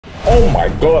Oh my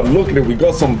God, look at it. We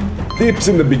got some dips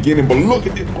in the beginning, but look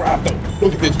at this graph though.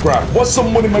 Look at this graph. What's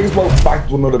some money makers? Welcome back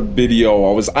to another video.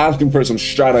 I was asking for some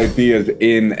strat ideas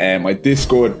in my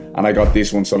Discord, and I got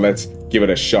this one, so let's give it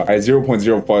a shot.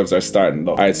 0.05s are starting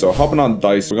though. All right, so hopping on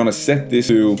dice, we're gonna set this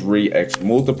to 3x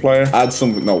multiplier. Add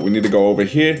some, no, we need to go over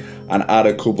here and add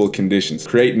a couple conditions.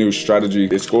 Create new strategy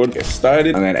Discord, get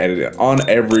started, and then edit it. On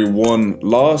every one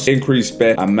loss, increase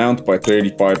bet amount by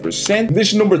 35%.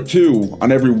 Condition number 2,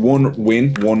 on every one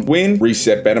win,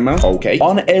 reset bet amount. Okay.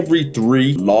 On every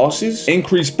 3 losses,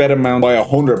 increase bet amount by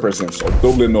 100%. So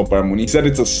doubling up our money. Said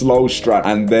it's a slow strat.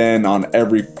 And then on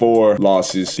every 4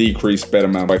 losses, decrease bet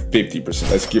amount by 50%.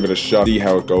 Let's give it a shot. See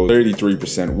how it goes.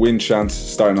 33% win chance,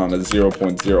 starting on a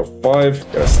 0.05.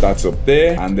 Get our stats up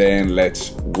there, and then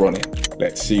let's run it.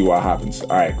 Let's see what happens. All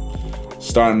right,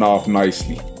 starting off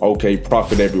nicely. Okay,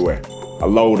 profit everywhere. A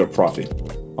load of profit.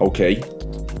 Okay.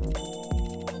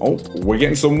 Oh, we're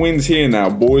getting some wins here now,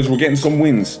 boys. We're getting some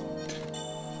wins.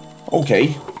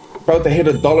 Okay, about to hit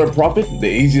 $1 profit. The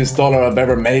easiest dollar I've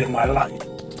ever made in my life.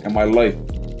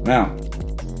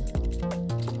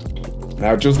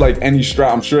 Now, just like any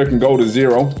strat, I'm sure it can go to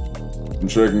 0. I'm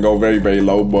sure it can go very, very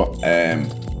low, but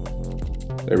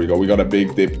there we go. We got a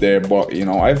big dip there, but you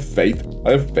know, I have faith.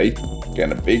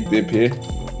 Getting a big dip here.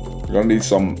 We're gonna need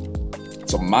some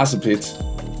massive hits.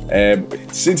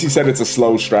 Since he said it's a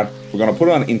slow strat, we're gonna put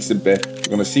it on instant bet. We're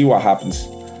gonna see what happens,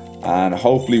 and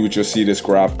hopefully we just see this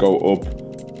graph go up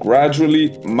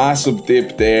gradually. Massive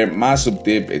dip there, massive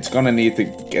dip. It's gonna need to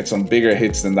get some bigger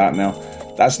hits than that now.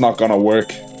 That's not gonna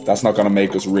work. That's not gonna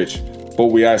make us rich, but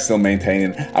we are still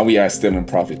maintaining and we are still in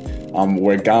profit.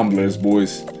 We're gamblers,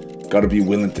 boys. Gotta be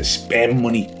willing to spend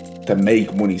money to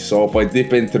make money. So if I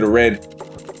dip into the red,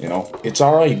 you know, it's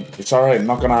all right. It's all right. I'm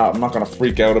not gonna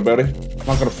freak out about it.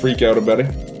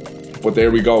 But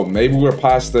there we go. Maybe we're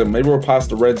past the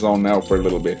red zone now for a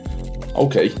little bit.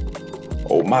 Okay.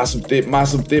 Oh, massive dip,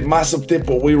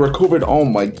 but we recovered. Oh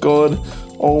my God.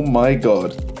 Oh my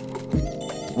God.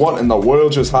 What in the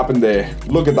world just happened there?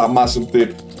 Look at that massive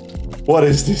dip. What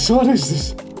is this?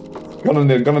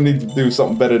 Gonna need to do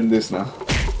something better than this now.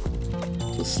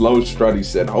 The slow strat, he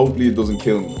said. Hopefully it doesn't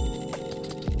kill me.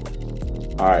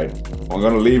 Alright, I'm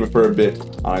gonna leave it for a bit,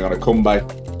 and I'm gonna come back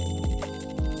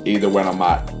either when I'm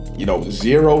at, you know,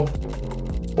 0,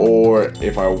 or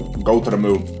if I go to the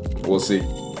moon. We'll see.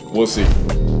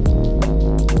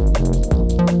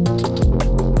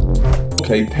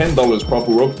 Okay, $10 profit.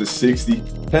 We're up to 60.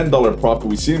 $10 profit.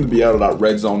 We seem to be out of that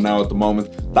red zone now at the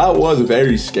moment. That was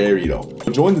very scary though.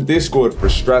 Join the Discord for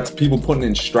strats. People putting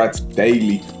in strats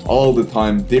daily, all the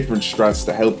time. Different strats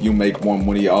to help you make more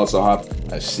money. You also have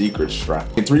a secret strat.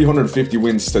 350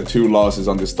 wins to 2 losses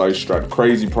on this dice strat.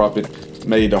 Crazy profit.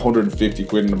 Made 150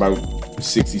 quid in about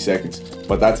 60 seconds.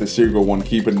 But that's a secret one.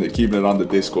 Keeping it on the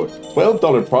Discord.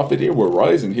 $12 profit here. We're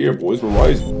rising here, boys. We're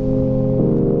rising.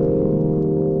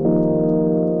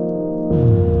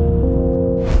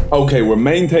 Okay, we're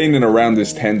maintaining around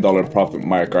this $10 profit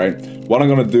mark, right? What I'm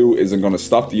gonna do is I'm gonna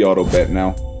stop the auto bet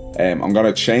now. I'm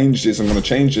gonna change this. I'm gonna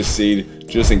change this seed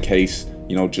just in case,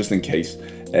 you know, just in case.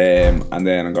 And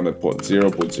then I'm gonna put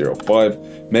 0.05.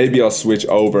 Maybe I'll switch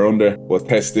over under. We'll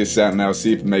test this out now,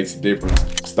 see if it makes a difference.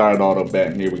 Start auto bet,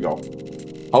 and here we go.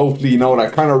 Hopefully, you know,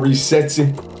 that kind of resets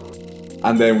it,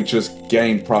 and then we just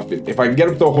gain profit. If I can get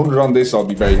up to 100 on this, I'll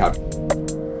be very happy.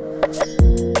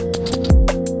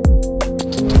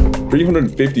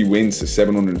 350 wins to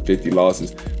 750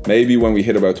 losses. Maybe when we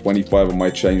hit about 25, I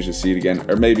might change the seed again,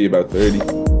 or maybe about 30.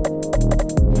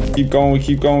 Keep going, we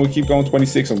keep going.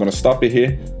 26. I'm gonna stop it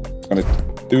here. I'm gonna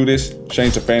do this,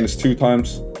 change the fairness 2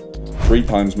 times, 3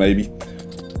 times maybe.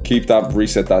 Keep that,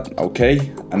 reset that. Okay,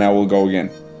 and now we'll go again.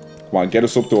 Come on, get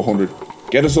us up to 100.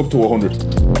 Get us up to 100.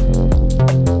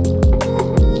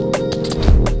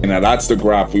 Now that's the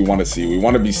graph we want to see. We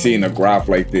want to be seeing a graph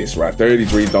like this, right?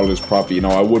 $33 profit. You know,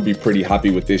 I would be pretty happy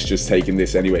with this, just taking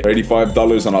this anyway.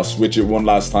 $35, and I'll switch it one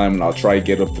last time, and I'll try to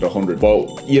get up to the 100.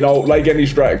 But, you know, like any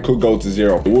strat, it could go to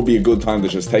 0. It would be a good time to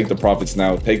just take the profits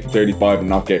now, take the 35 and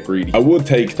not get greedy. I would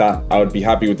take that. I would be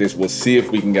happy with this. We'll see if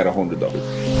we can get $100 though.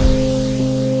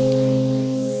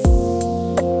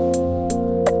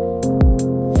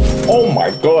 Oh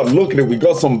my God, look at it. We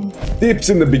got some dips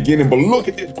in the beginning, but look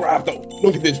at this graph though.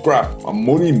 Look at this graph. A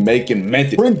money making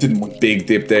method. Printing money. Big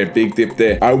dip there, big dip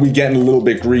there. Are we getting a little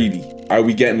bit greedy? Are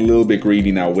we getting a little bit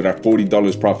greedy now with our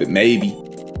 $40 profit? Maybe.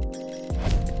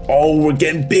 Oh, we're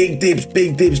getting big dips,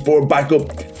 but we're back up.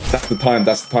 That's the time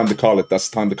to call it.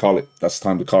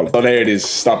 So there it is,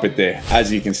 stop it there.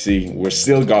 As you can see, we're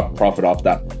still got profit off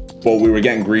that. but we were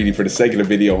getting greedy for the sake of the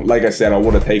video. Like I said, I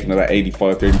would have taken it at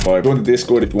 85, 35. Go to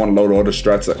Discord if you want to load other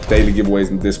strats, daily giveaways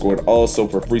in Discord. Also,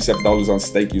 for free $7 on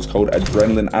stake, use code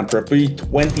Adrenaline, and for free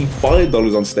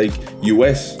 $25 on stake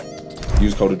US,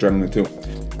 use code Adrenaline too.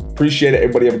 Appreciate it,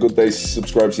 everybody. Have a good day.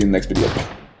 Subscribe. See you in the next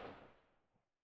video.